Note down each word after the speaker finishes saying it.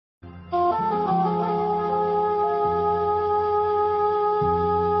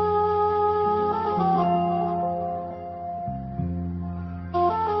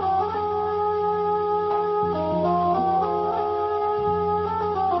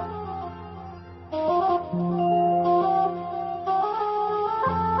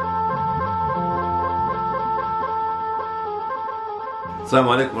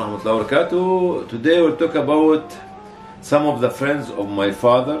Assalamu alaikum warahmatullahi wabarakatuh. Today we'll talk about some of the friends of my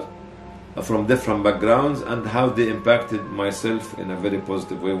father from different backgrounds and how they impacted myself in a very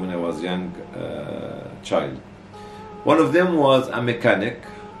positive way when I was a young child. One of them was a mechanic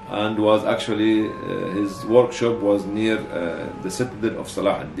and was actually his workshop was near the citadel of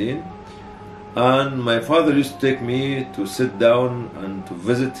Salah ad-Din, and my father used to take me to sit down and to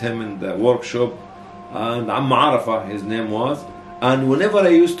visit him in the workshop, and Amma Arafa his name was. And whenever I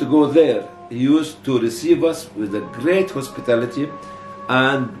used to go there, he used to receive us with a great hospitality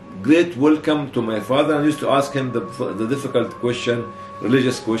and great welcome to my father, and used to ask him the difficult question,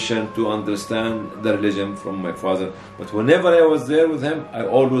 religious question, to understand the religion from my father. But whenever I was there with him, I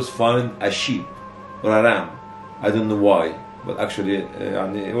always found a sheep or a ram. I don't know why, but actually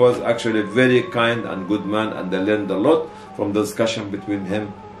he was actually a very kind and good man, and I learned a lot from the discussion between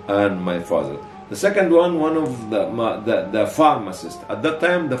him and my father. The second one of the pharmacist. At that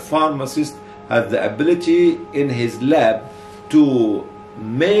time, the pharmacist had the ability in his lab to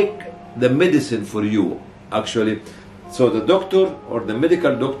make the medicine for you, actually. So the doctor or the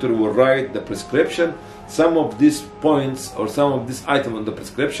medical doctor will write the prescription. Some of these points or some of this item on the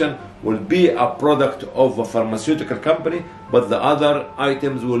prescription will be a product of a pharmaceutical company, but the other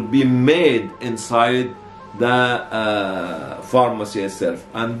items will be made inside the pharmacy itself.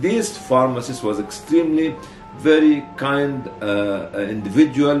 And this pharmacist was extremely very kind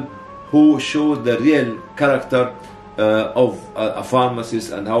individual who showed the real character of a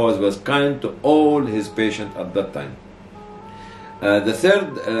pharmacist, and how he was kind to all his patients at that time. The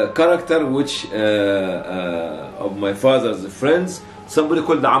third character which of my father's friends, somebody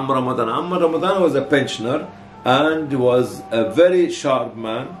called Amma Ramadan. Amma Ramadan was a pensioner and was a very sharp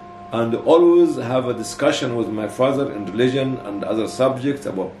man, and always have a discussion with my father in religion and other subjects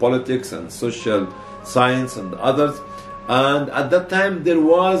about politics and social science and others. And at that time there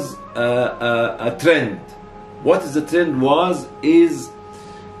was a trend. What is the trend is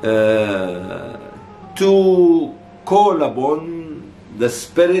to call upon the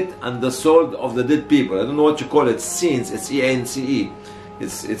spirit and the soul of the dead people. I don't know what you call it, scenes, S-E-N-C-E.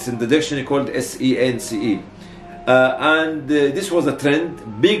 It's in the dictionary called S-E-N-C-E. And this was a trend,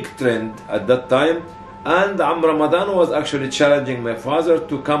 big trend at that time. And Ramadan was actually challenging my father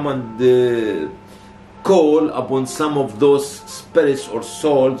to come and call upon some of those spirits or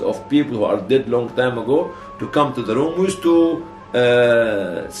souls of people who are dead long time ago to come to the room. We used to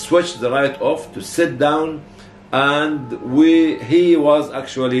switch the light off, to sit down, and he was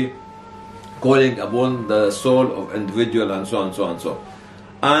actually calling upon the soul of individual, and so on, so on, so.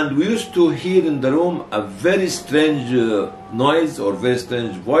 And we used to hear in the room a very strange noise or very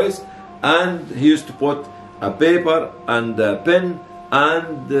strange voice, and he used to put a paper and a pen,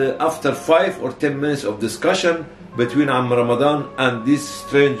 and after 5 or 10 minutes of discussion between Ramadan and this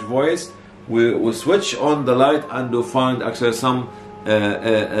strange voice, we switch on the light and we find actually some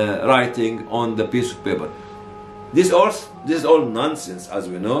writing on the piece of paper. This is all nonsense, as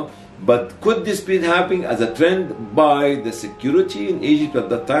we know. But could this be happening as a trend by the security in Egypt at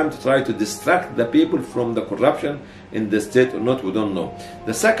that time to try to distract the people from the corruption in the state or not? We don't know.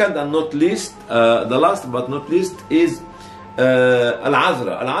 The second and not least, the last but not least, is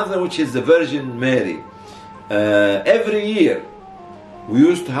Al-Azra. Al-Azra, which is the Virgin Mary. Every year we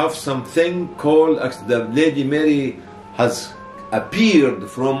used to have something called, the Lady Mary has appeared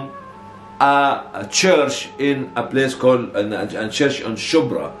from a church in a place called a church on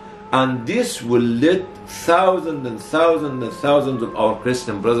Shubra. And this will lead thousands and thousands and thousands of our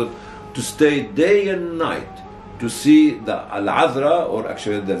Christian brothers to stay day and night to see the Al-Azra, or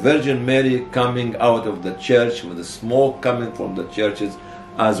actually the Virgin Mary, coming out of the church with the smoke coming from the churches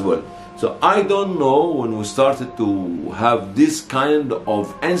as well. So I don't know, when we started to have this kind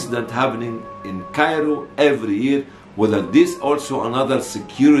of incident happening in Cairo every year, whether this also another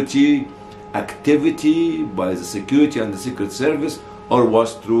security activity by the security and the secret service, or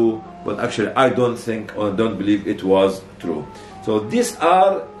was true. But actually I don't think or don't believe it was true. So these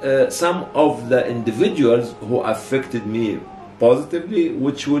are some of the individuals who affected me positively,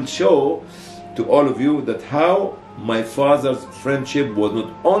 which will show to all of you that how my father's friendship was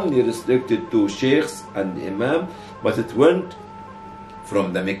not only restricted to sheikhs and imam, but it went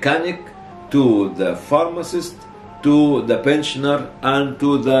from the mechanic to the pharmacist to the pensioner and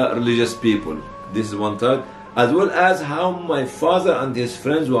to the religious people. This is one third. As well as how my father and his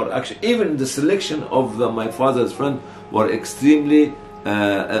friends were actually, even the selection of my father's friends were extremely,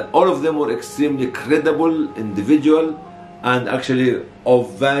 all of them were extremely credible individual and actually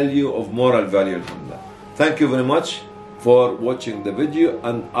of value, of moral value. Alhamdulillah. Thank you very much for watching the video,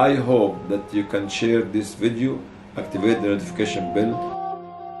 and I hope that you can share this video, activate the notification bell.